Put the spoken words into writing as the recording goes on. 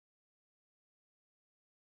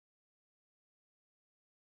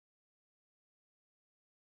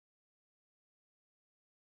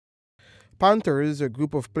Panthers, a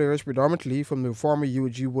group of players predominantly from the former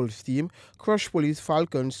UG Wolves team, crushed Police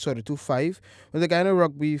Falcons 32-5 when the Guyana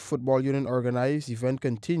Rugby Football Union organised event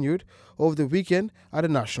continued over the weekend at the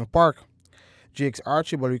National Park. Jake's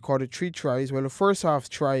Archibald recorded 3 tries, while the first half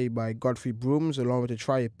try by Godfrey Brooms along with a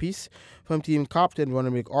try apiece from team captain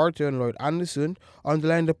Ronald McArthur and Lloyd Anderson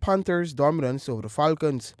underlined the Panthers' dominance over the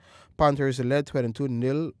Falcons. Panthers led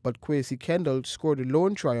 22-0, but Kwesi Kendall scored the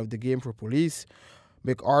lone try of the game for Police.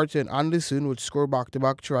 McArthur and Anderson would score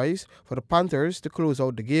back-to-back tries for the Panthers to close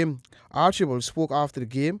out the game. Archibald spoke after the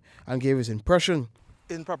game and gave his impression.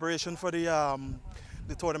 In preparation for the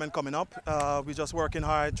tournament coming up, we're just working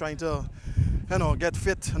hard, trying to get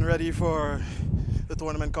fit and ready for the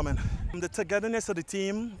tournament coming. The togetherness of the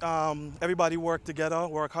team, everybody work together,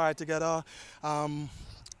 work hard together,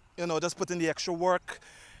 just put in the extra work,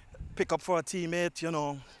 pick up for a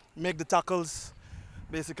teammate, make the tackles.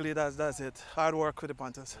 Basically, that's it. Hard work with the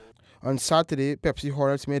Panthers. On Saturday, Pepsi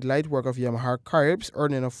Hornets made light work of Yamaha Caribs,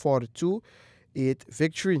 earning a 42-8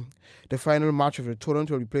 victory. The final match of the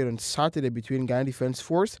tournament will be played on Saturday between Guyana Defence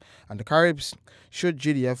Force and the Caribs. Should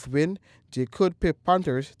GDF win, they could pip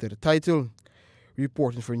Panthers to the title.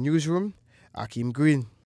 Reporting for Newsroom, Akeem Green.